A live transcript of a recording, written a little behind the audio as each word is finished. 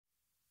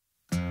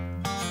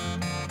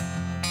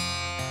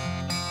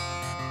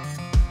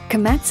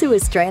Komatsu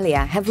Australia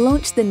have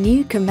launched the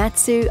new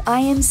Komatsu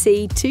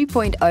iMC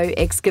 2.0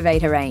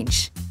 excavator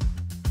range.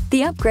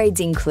 The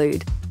upgrades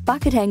include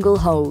bucket angle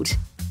hold,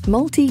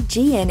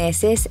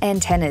 Multi-GNSS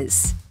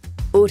antennas,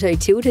 auto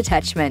tilt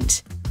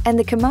attachment, and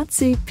the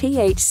Komatsu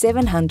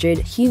PH700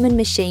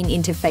 human-machine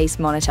interface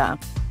monitor.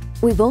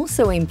 We've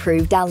also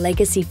improved our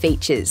legacy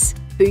features: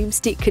 boom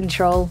stick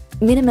control,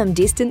 minimum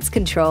distance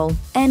control,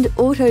 and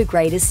auto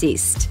grade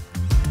assist.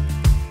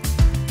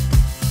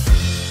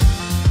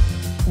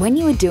 When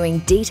you are doing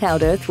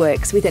detailed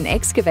earthworks with an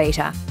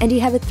excavator and you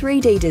have a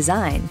 3D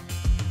design,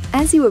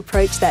 as you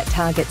approach that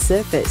target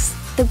surface,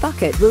 the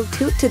bucket will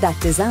tilt to that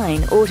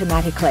design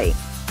automatically.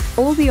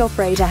 All the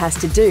operator has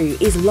to do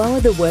is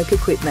lower the work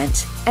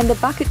equipment and the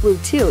bucket will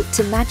tilt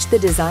to match the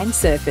design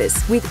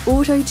surface with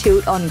auto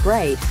tilt on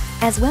grade,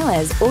 as well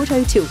as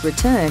auto tilt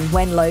return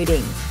when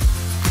loading.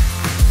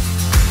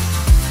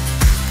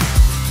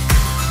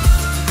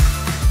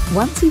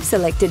 Once you've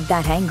selected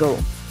that angle,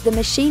 the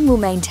machine will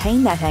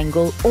maintain that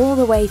angle all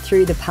the way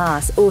through the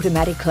pass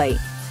automatically,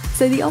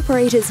 so the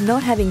operator's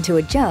not having to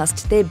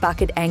adjust their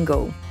bucket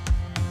angle.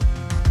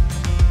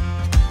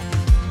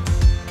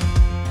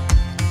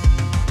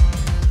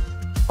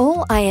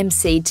 All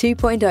iMC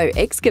 2.0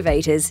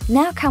 excavators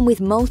now come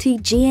with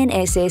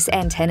multi-GNSS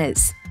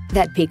antennas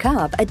that pick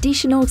up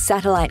additional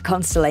satellite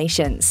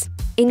constellations,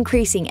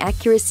 increasing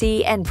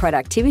accuracy and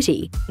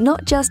productivity,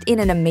 not just in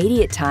an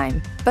immediate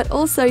time, but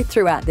also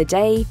throughout the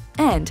day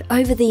and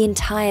over the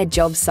entire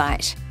job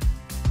site.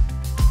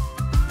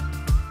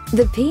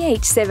 The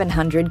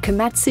PH700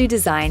 Komatsu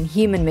design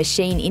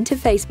human-machine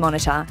interface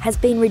monitor has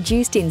been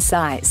reduced in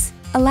size,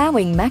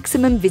 allowing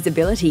maximum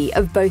visibility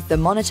of both the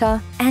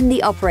monitor and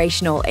the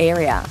operational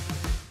area.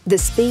 The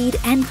speed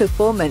and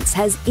performance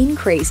has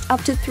increased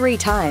up to 3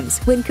 times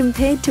when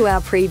compared to our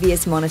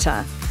previous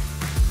monitor.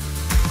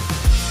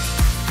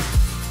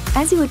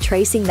 As you are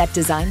tracing that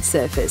design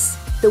surface,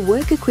 the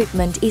work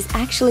equipment is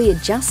actually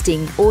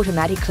adjusting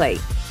automatically.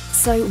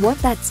 So what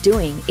that's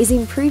doing is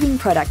improving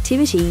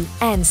productivity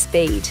and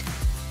speed.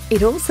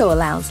 It also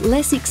allows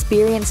less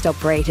experienced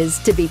operators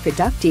to be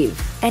productive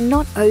and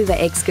not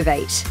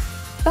over-excavate.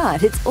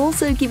 But it's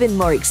also given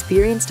more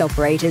experienced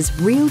operators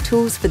real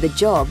tools for the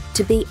job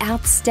to be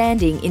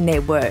outstanding in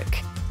their work.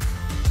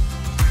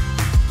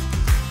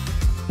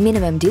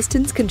 Minimum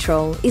distance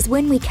control is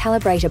when we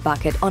calibrate a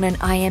bucket on an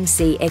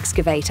iMC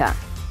excavator.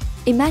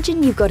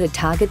 Imagine you've got a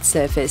target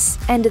surface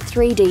and a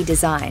 3D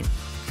design.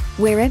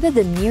 Wherever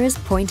the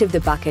nearest point of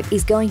the bucket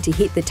is going to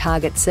hit the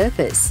target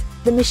surface,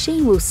 the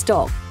machine will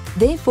stop,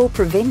 therefore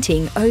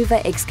preventing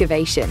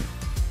over-excavation.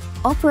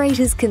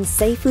 Operators can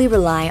safely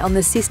rely on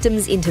the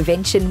system's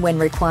intervention when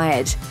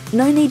required.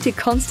 No need to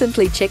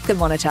constantly check the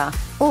monitor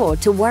or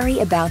to worry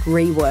about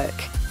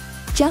rework.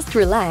 Just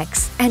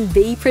relax and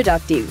be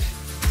productive.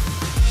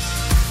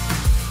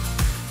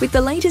 With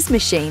the latest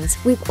machines,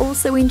 we've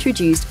also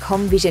introduced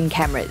ComVision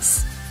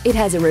cameras. It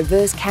has a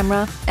reverse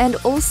camera and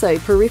also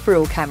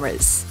peripheral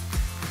cameras.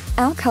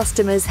 Our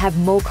customers have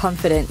more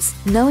confidence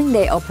knowing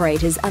their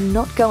operators are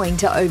not going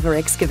to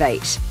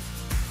over-excavate.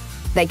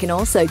 They can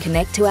also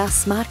connect to our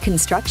smart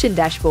construction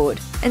dashboard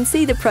and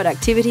see the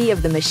productivity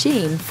of the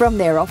machine from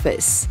their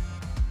office.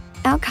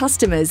 Our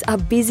customers are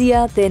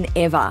busier than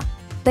ever.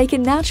 They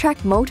can now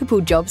track multiple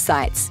job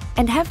sites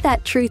and have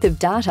that truth of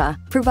data,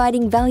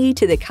 providing value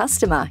to the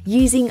customer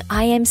using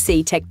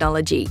iMC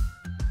technology.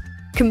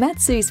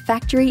 Komatsu's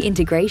factory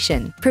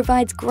integration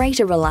provides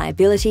greater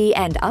reliability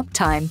and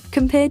uptime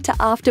compared to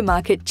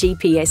aftermarket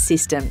GPS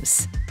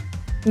systems.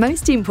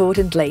 Most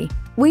importantly,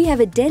 we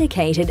have a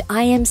dedicated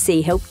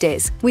iMC help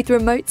desk with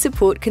remote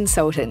support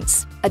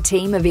consultants, a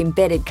team of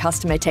embedded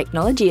customer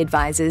technology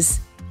advisors,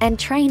 and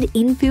trained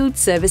in-field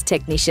service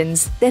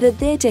technicians that are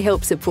there to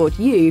help support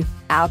you,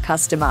 our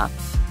customer.